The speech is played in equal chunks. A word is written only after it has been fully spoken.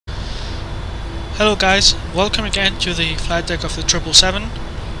Hello guys, welcome again to the flight deck of the 777.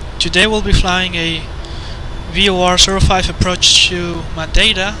 Today we'll be flying a VOR 05 approach to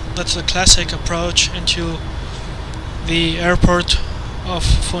Madeira. That's the classic approach into the airport of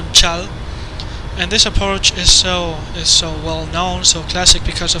Funchal. And this approach is so well known, so classic,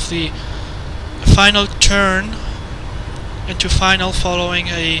 because of the final turn into final following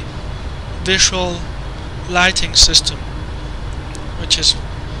a visual lighting system, which is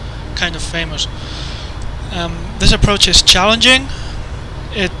kind of famous. This approach is challenging.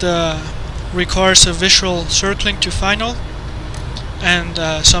 It requires a visual circling to final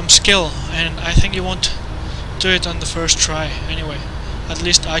and some skill, and I think you won't do it on the first try anyway. At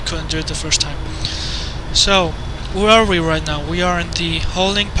least I couldn't do it the first time. So, where are we right now? We are in the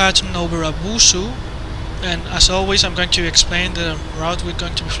holding pattern over Abusu, and as always I'm going to explain the route we're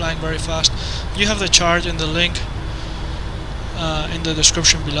going to be flying very fast. You have the chart in the link in the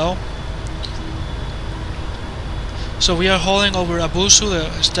description below. So we are holding over Abusu,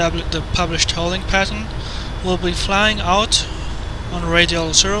 the published holding pattern. We'll be flying out on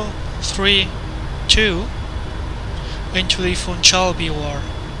radial 032 into the Funchal VOR.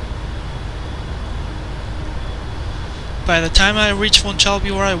 By the time I reach Funchal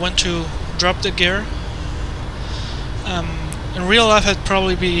VOR, I want to drop the gear. In real life I'd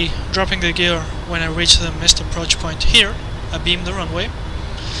probably be dropping the gear when I reach the missed approach point here. I beam the runway.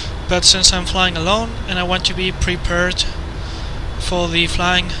 But since I'm flying alone and I want to be prepared for the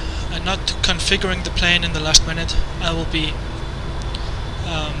flying and not configuring the plane in the last minute, I will be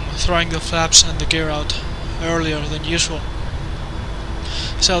throwing the flaps and the gear out earlier than usual.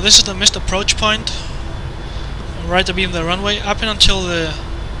 So this is the missed approach point. Right abeam the runway. Up and until the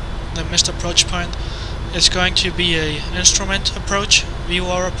missed approach point, it's going to be a instrument approach,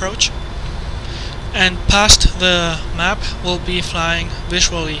 VOR approach. And past the map, we'll be flying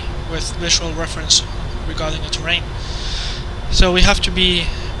visually with visual reference regarding the terrain. So we have to be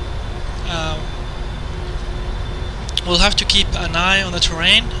we'll have to keep an eye on the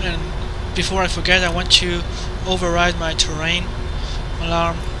terrain, and before I forget, I want to override my terrain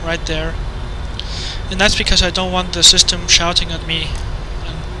alarm right there, and that's because I don't want the system shouting at me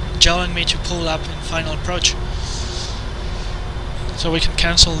and yelling me to pull up in final approach. So we can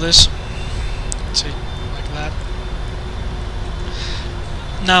cancel this. Let's see, like that.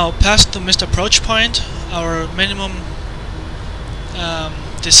 Now, past the missed approach point, our minimum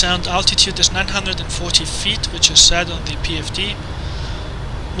descent altitude is 940 feet, which is set on the PFD.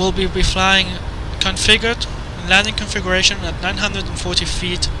 We'll be flying configured, landing configuration at 940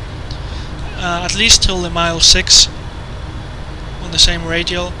 feet, at least till the mile 6 on the same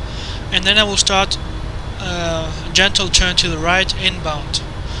radial, and then I will start a gentle turn to the right inbound.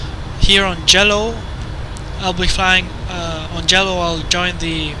 Here on Jello, I'll be flying on Jello. I'll join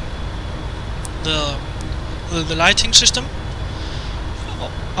the lighting system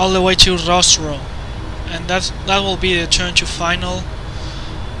all the way to Rostro, and that will be the turn to final,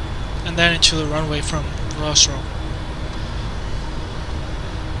 and then into the runway from Rostro.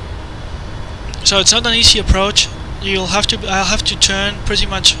 So it's not an easy approach. I'll have to turn pretty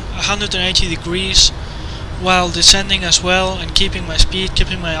much 180 degrees while descending as well, and keeping my speed,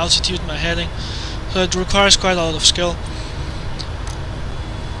 keeping my altitude, my heading. So it requires quite a lot of skill.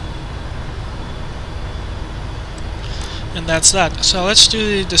 And that's that. So let's do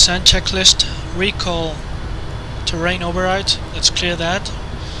the descent checklist. Recall terrain override. Let's clear that.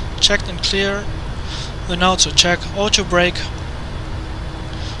 Checked and clear. The notes are check. Auto brake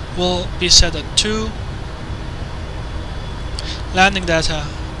will be set at 2. Landing data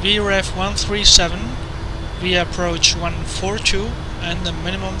VREF 137, V approach 142, and the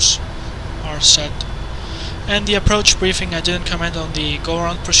minimums are set. And the approach briefing, I didn't comment on the go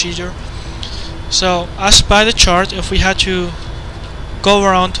around procedure. So as by the chart, if we had to go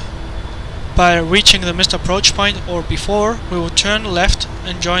around by reaching the missed approach point or before, we would turn left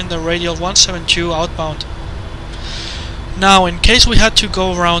and join the radial 172 outbound. Now, in case we had to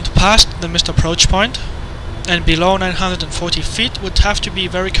go around past the missed approach point and below 940 feet, we'd have to be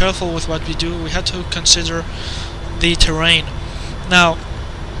very careful with what we do. We had to consider the terrain. Now,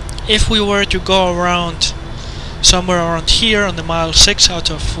 if we were to go around somewhere around here on the mile 6 out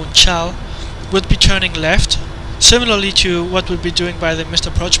of Funchal, we'd be turning left, similarly to what we'd be doing by the missed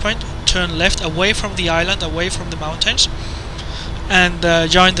approach point. Turn left away from the island, away from the mountains, and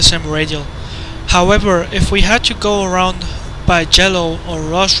join the same radial. However, if we had to go around by Jello or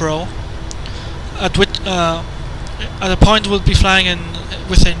Rosro, at a point we'll be flying in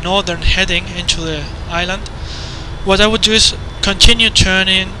with a northern heading into the island, what I would do is continue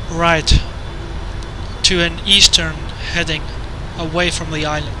turning right to an eastern heading away from the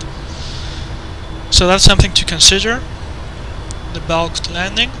island. So that's something to consider. The bulked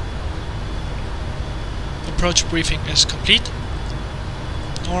landing. Approach briefing is complete.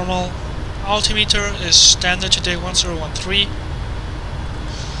 Normal. Altimeter is standard today 1013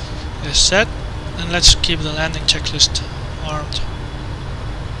 is set, and let's keep the landing checklist armed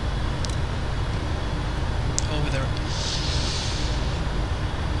over there.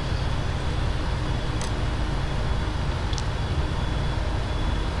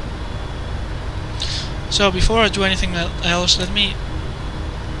 So before I do anything else, let me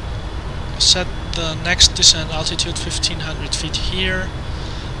set the next descent altitude 1500 feet here.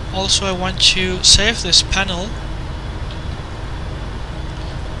 Also, I want to save this panel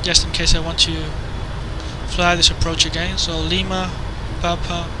just in case I want to fly this approach again. So Lima,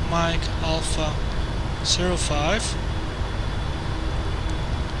 Papa, Mike, Alpha 05.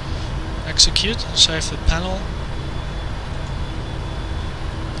 Execute and save the panel.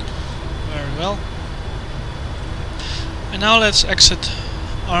 Very well. And now let's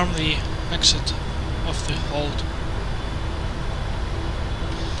arm the exit of the hold.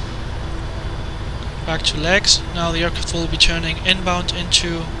 Back to legs. Now the aircraft will be turning inbound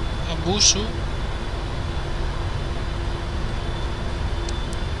into Abusu.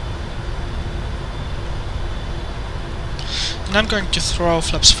 And I'm going to throw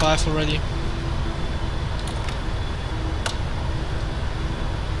flaps 5 already.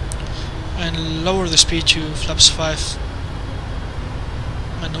 And lower the speed to flaps 5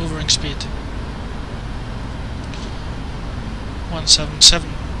 maneuvering speed 177.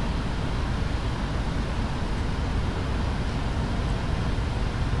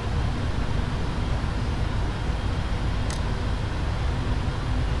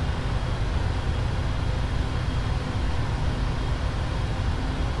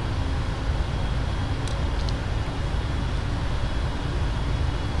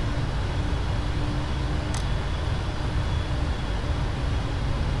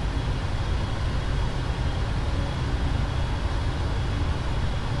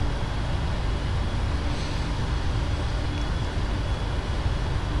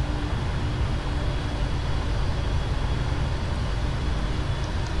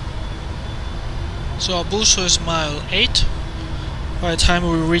 So Abuso is mile 8. By the time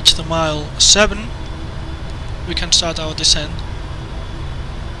we reach the mile 7, we can start our descent.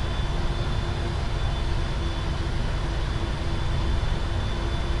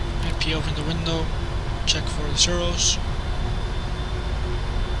 AP open the window, check for the zeros.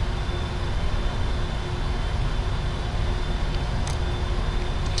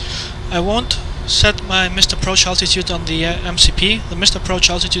 I won't set my missed approach altitude on the MCP. The missed approach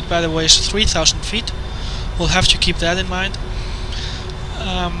altitude, by the way, is 3000 feet. We'll have to keep that in mind.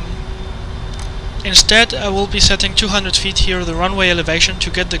 Instead, I will be setting 200 feet here, the runway elevation, to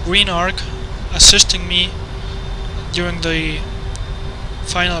get the green arc assisting me during the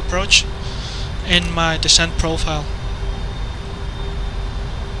final approach in my descent profile.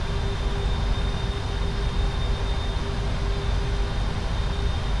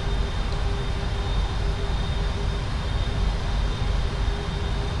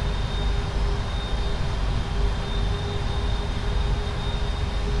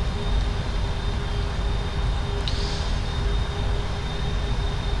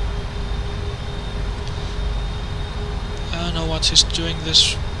 I don't know what is doing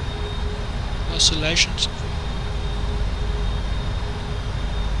this oscillations.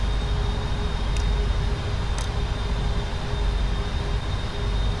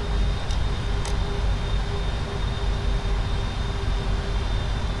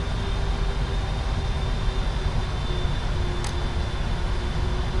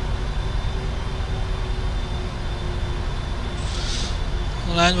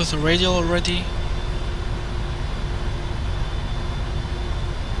 Aligned with the radial already.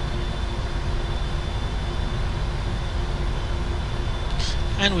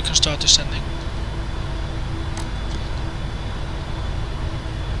 And we can start descending.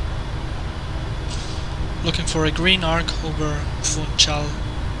 Looking for a green arc over Funchal.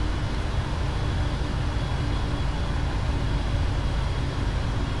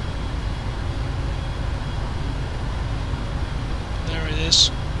 There it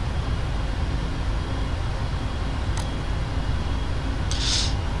is.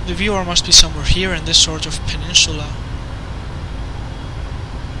 The VOR must be somewhere here in this sort of peninsula.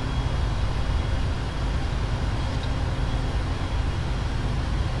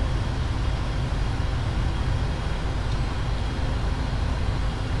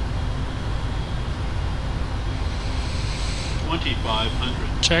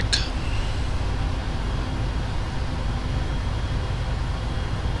 Check.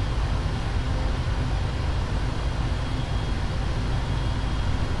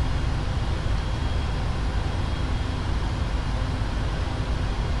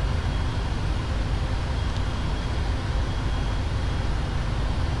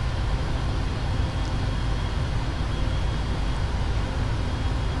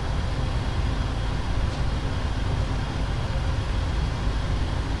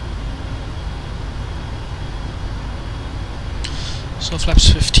 So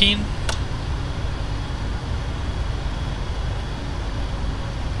flaps 15.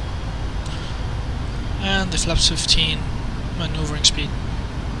 And the flaps 15 maneuvering speed.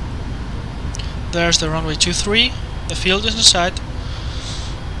 There's the runway 23. The field is in sight.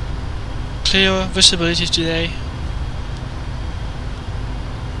 Clear visibility today.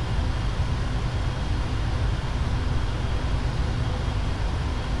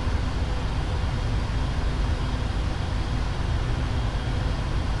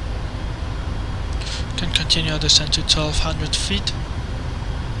 Can continue our descent to 1200 feet.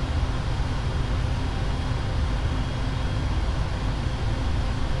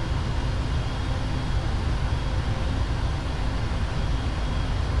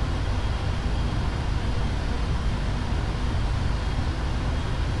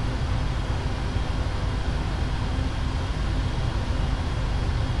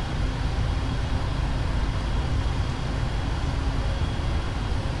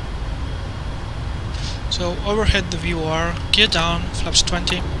 So overhead the VOR, gear down, flaps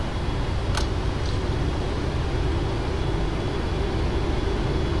 20.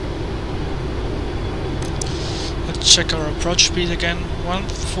 Let's check our approach speed again.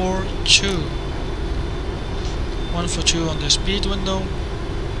 142. 142 on the speed window.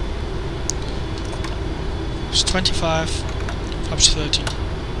 Flaps 25, flaps 30.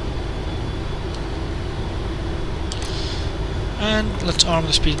 And let's arm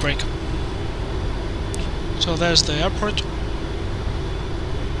the speed brake. So there's the airport.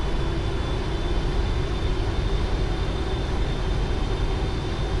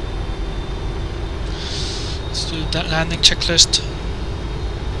 Let's do that landing checklist.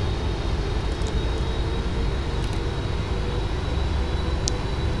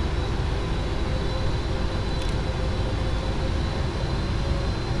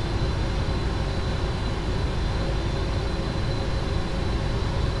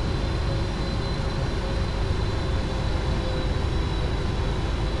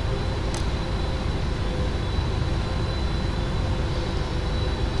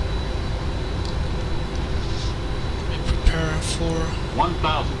 For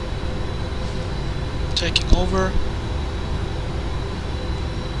 1000. Taking over.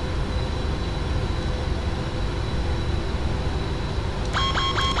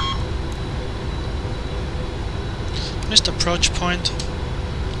 Missed approach point.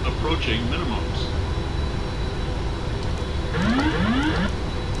 Approaching minimums.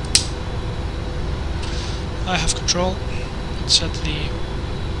 I have control. Let's set the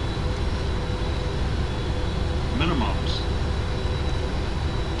minimums.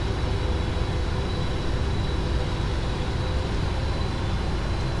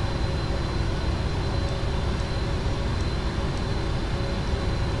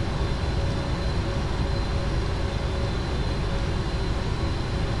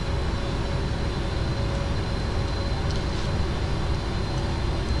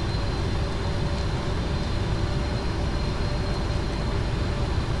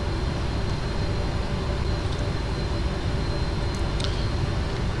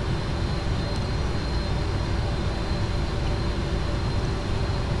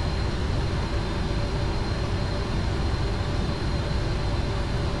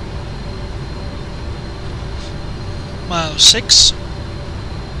 mile 6.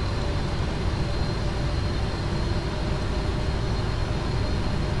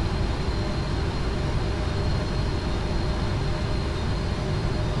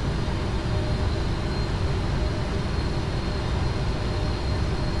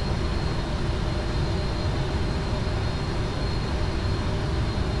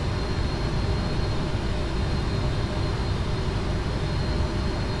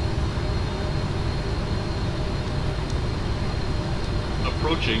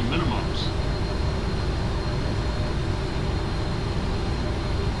 Approaching minimums.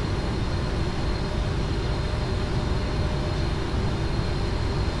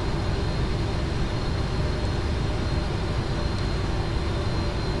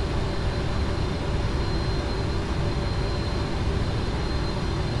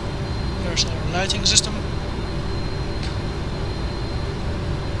 There's our lighting system.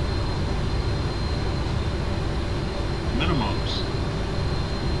 Minimums.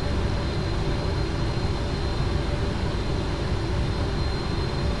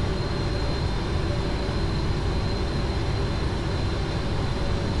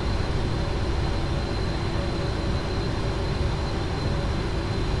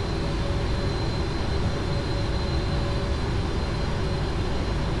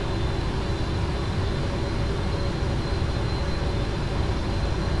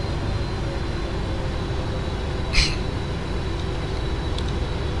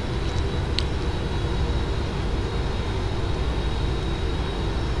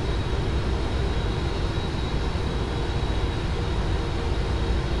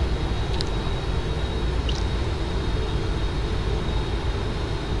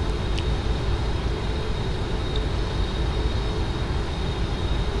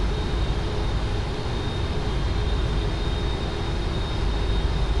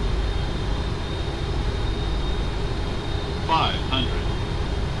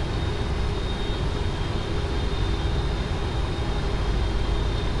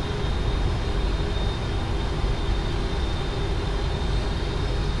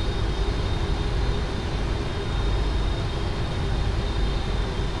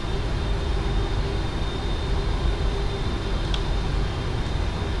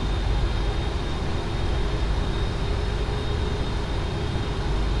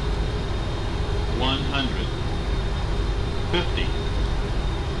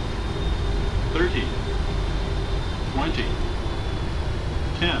 20.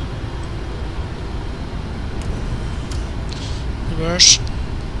 10. Reverse.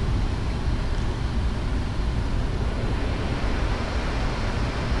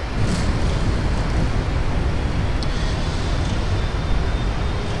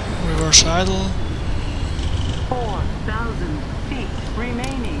 Reverse idle. 4,000 feet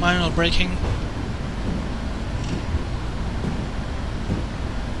remaining. Manual braking.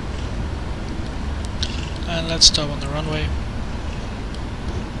 And let's stop on the runway.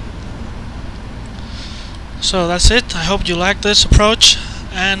 So that's it. I hope you like this approach,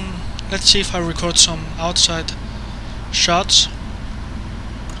 and let's see if I record some outside shots.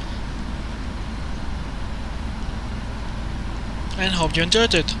 And hope you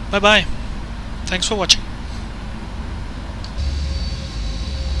enjoyed it. Bye bye. Thanks for watching.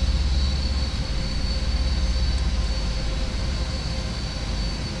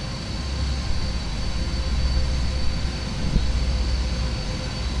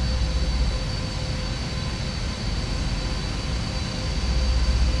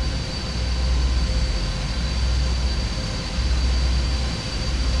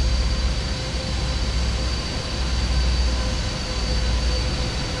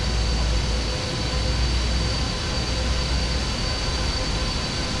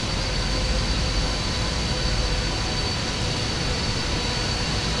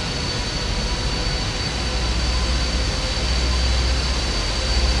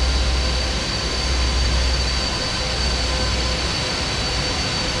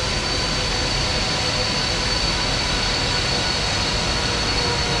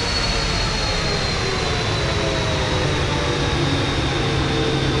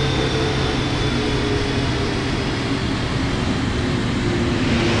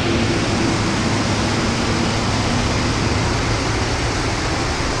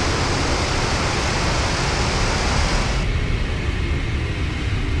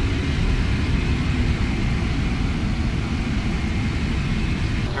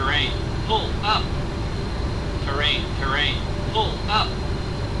 pull up. Terrain, terrain, pull up.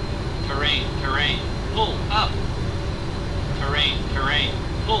 Terrain, terrain, pull up. Terrain, terrain,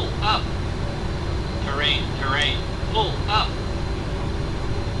 pull up. Terrain, terrain, pull up.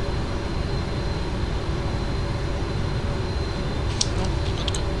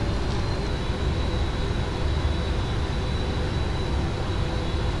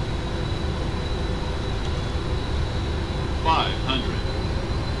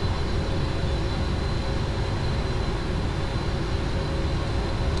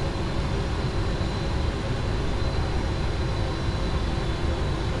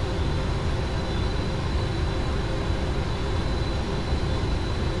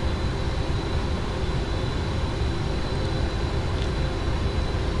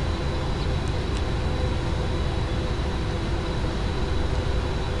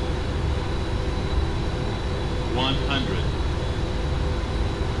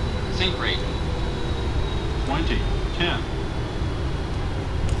 Sync rate. 20, 10.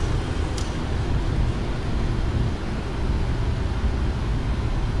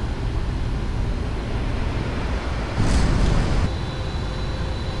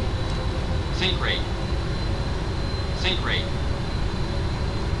 Sync rate. Sync rate.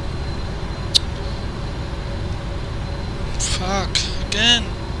 Fuck,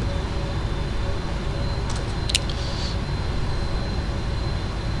 again.